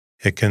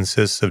 It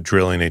consists of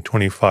drilling a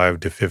 25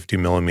 to 50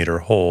 millimeter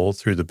hole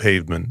through the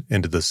pavement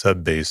into the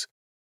subbase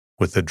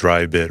with a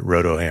dry bit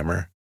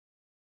rotohammer.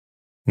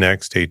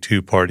 Next, a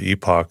 2-part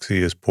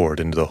epoxy is poured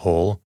into the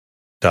hole,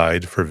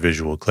 dyed for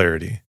visual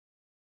clarity.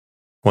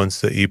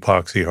 Once the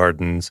epoxy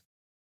hardens,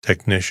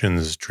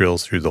 technicians drill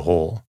through the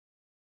hole.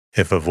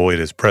 If a void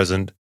is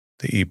present,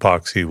 the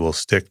epoxy will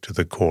stick to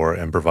the core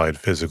and provide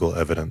physical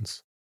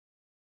evidence.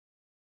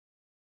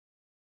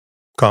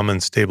 Common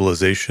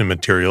stabilization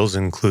materials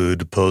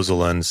include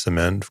pozzolan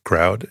cement,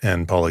 grout,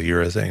 and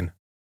polyurethane.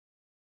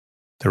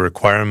 The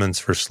requirements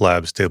for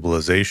slab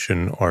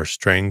stabilization are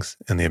strength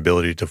and the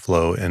ability to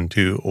flow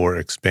into or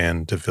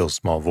expand to fill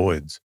small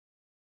voids.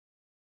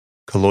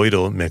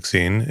 Colloidal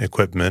mixing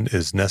equipment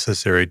is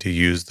necessary to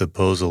use the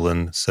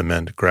pozzolan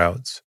cement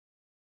grouts.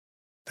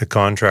 The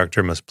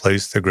contractor must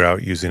place the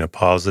grout using a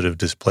positive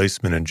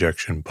displacement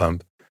injection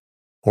pump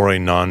or a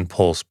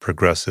non-pulse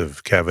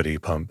progressive cavity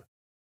pump.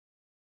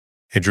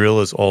 A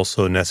drill is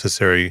also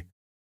necessary,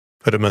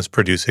 but it must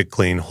produce a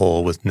clean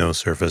hole with no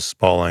surface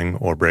spalling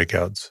or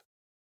breakouts.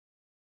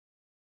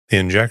 The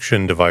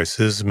injection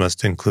devices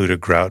must include a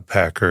grout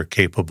packer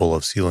capable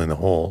of sealing the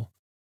hole.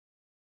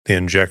 The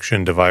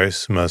injection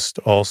device must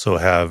also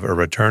have a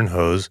return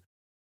hose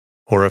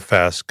or a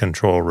fast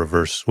control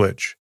reverse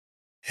switch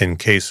in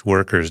case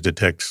workers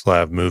detect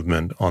slab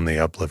movement on the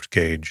uplift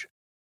gauge.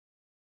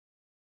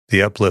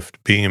 The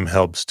uplift beam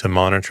helps to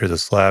monitor the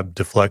slab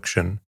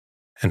deflection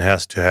and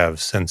has to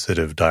have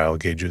sensitive dial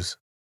gauges.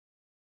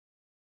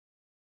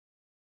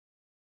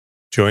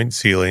 Joint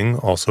sealing,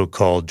 also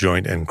called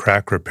joint and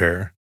crack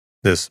repair.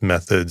 This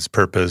method's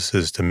purpose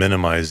is to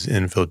minimize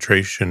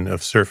infiltration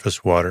of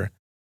surface water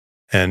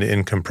and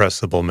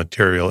incompressible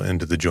material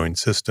into the joint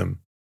system.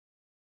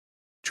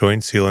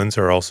 Joint sealants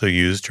are also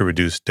used to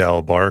reduce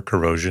dowel bar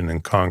corrosion in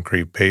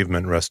concrete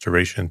pavement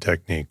restoration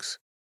techniques.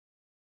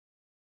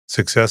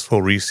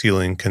 Successful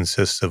resealing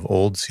consists of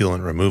old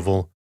sealant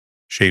removal,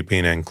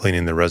 shaping and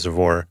cleaning the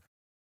reservoir,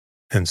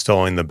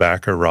 installing the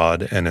backer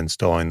rod and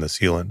installing the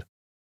sealant.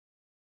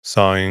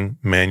 Sawing,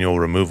 manual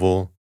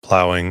removal,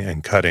 plowing,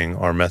 and cutting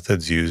are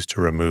methods used to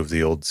remove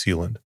the old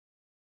sealant.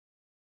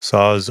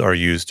 Saws are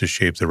used to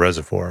shape the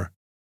reservoir.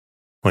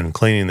 When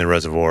cleaning the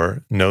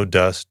reservoir, no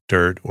dust,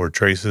 dirt, or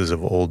traces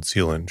of old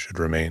sealant should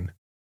remain.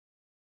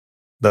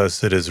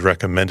 Thus, it is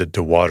recommended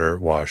to water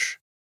wash,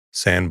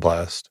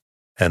 sandblast,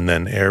 and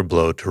then air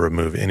blow to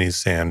remove any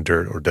sand,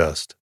 dirt, or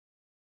dust.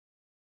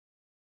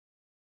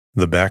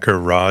 The backer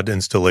rod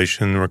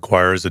installation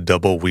requires a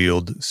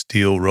double-wheeled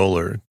steel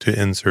roller to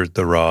insert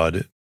the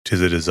rod to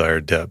the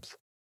desired depth.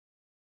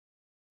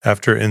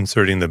 After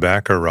inserting the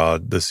backer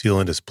rod, the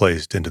sealant is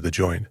placed into the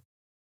joint.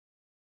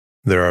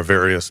 There are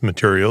various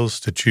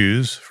materials to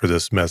choose for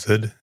this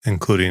method,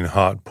 including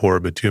hot pour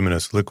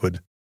bituminous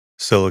liquid,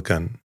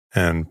 silicone,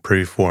 and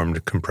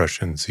preformed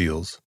compression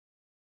seals.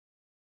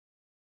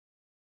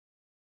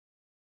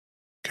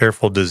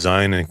 Careful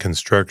design and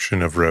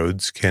construction of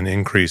roads can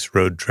increase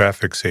road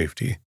traffic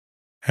safety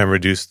and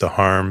reduce the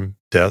harm,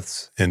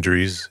 deaths,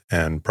 injuries,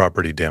 and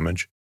property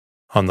damage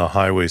on the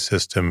highway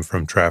system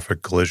from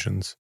traffic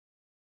collisions.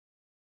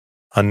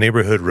 On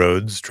neighborhood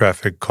roads,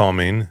 traffic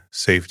calming,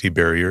 safety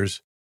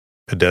barriers,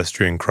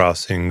 pedestrian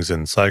crossings,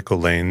 and cycle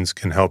lanes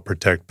can help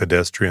protect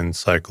pedestrians,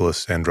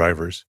 cyclists, and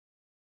drivers.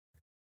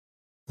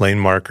 Lane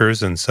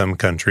markers in some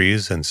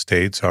countries and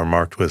states are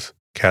marked with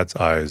cat's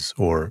eyes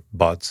or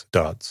Bot's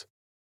dots.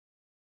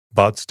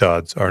 Bot's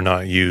dots are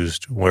not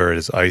used where it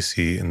is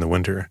icy in the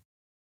winter,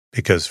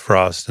 because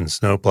frost and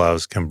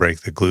snowplows can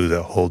break the glue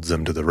that holds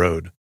them to the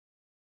road,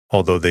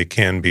 although they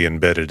can be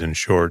embedded in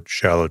short,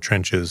 shallow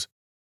trenches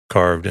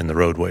carved in the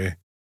roadway,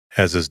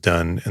 as is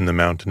done in the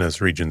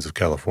mountainous regions of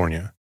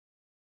California.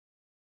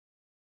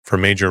 For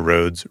major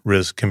roads,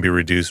 risk can be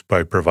reduced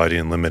by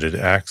providing limited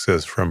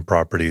access from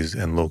properties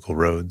and local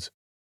roads,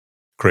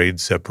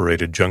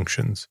 grade-separated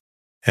junctions,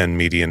 and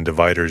median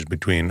dividers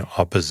between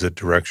opposite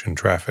direction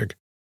traffic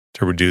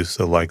to reduce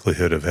the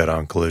likelihood of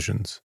head-on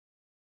collisions.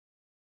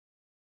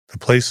 The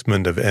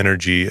placement of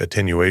energy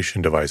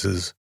attenuation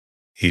devices,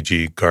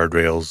 e.g.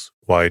 guardrails,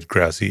 wide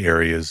grassy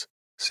areas,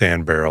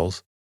 sand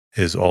barrels,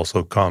 is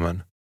also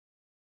common.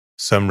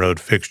 Some road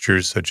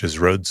fixtures, such as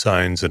road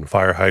signs and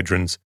fire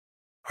hydrants,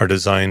 are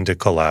designed to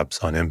collapse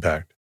on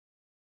impact.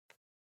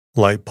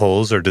 Light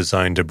poles are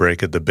designed to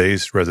break at the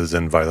base rather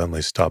than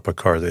violently stop a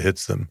car that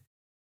hits them.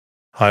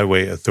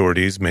 Highway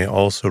authorities may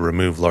also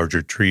remove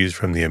larger trees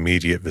from the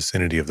immediate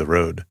vicinity of the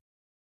road.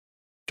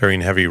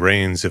 During heavy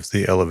rains, if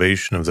the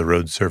elevation of the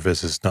road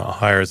surface is not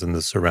higher than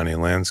the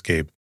surrounding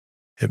landscape,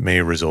 it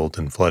may result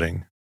in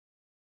flooding.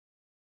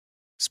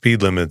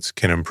 Speed limits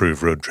can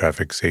improve road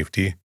traffic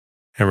safety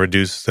and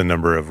reduce the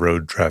number of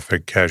road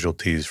traffic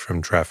casualties from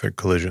traffic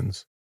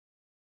collisions.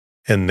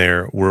 In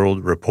their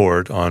World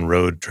Report on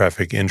Road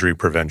Traffic Injury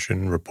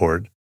Prevention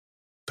report,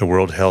 the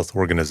World Health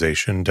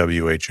Organization,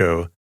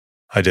 WHO,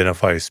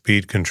 identifies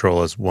speed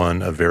control as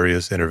one of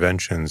various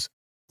interventions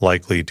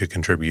likely to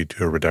contribute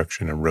to a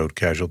reduction in road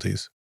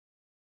casualties.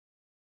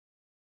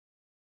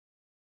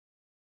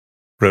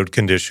 Road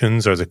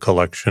conditions are the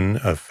collection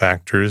of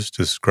factors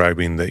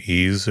describing the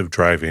ease of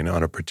driving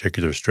on a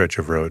particular stretch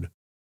of road,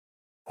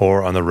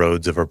 or on the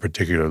roads of a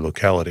particular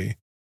locality,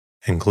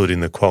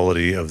 including the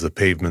quality of the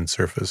pavement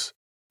surface,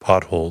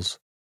 potholes,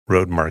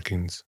 road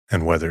markings,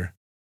 and weather.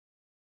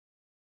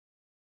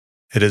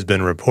 It has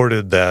been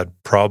reported that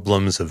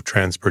problems of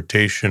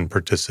transportation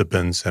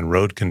participants and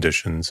road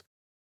conditions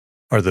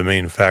are the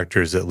main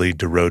factors that lead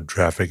to road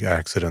traffic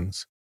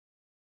accidents.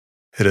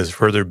 It has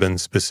further been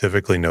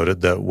specifically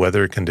noted that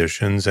weather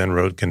conditions and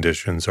road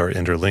conditions are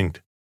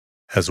interlinked,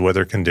 as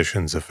weather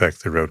conditions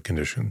affect the road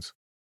conditions.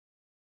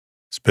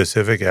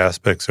 Specific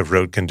aspects of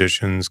road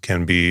conditions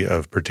can be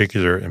of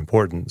particular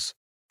importance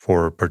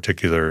for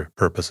particular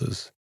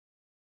purposes.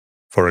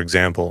 For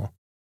example,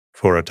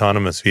 for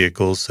autonomous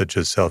vehicles such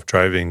as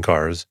self-driving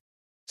cars,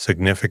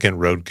 significant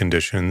road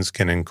conditions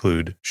can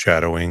include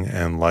shadowing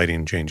and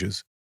lighting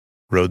changes,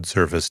 road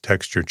surface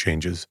texture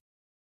changes,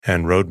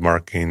 and road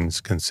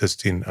markings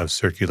consisting of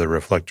circular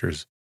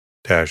reflectors,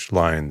 dashed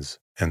lines,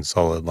 and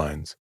solid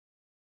lines.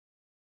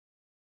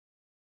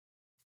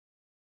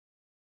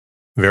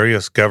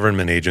 Various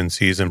government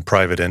agencies and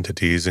private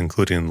entities,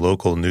 including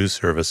local news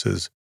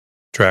services,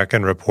 track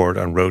and report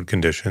on road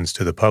conditions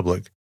to the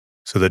public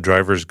so that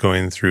drivers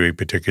going through a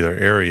particular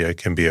area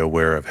can be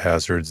aware of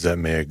hazards that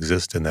may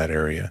exist in that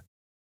area.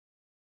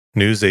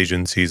 News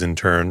agencies, in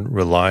turn,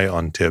 rely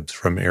on tips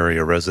from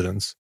area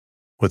residents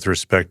with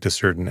respect to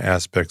certain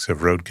aspects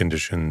of road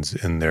conditions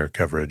in their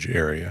coverage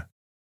area.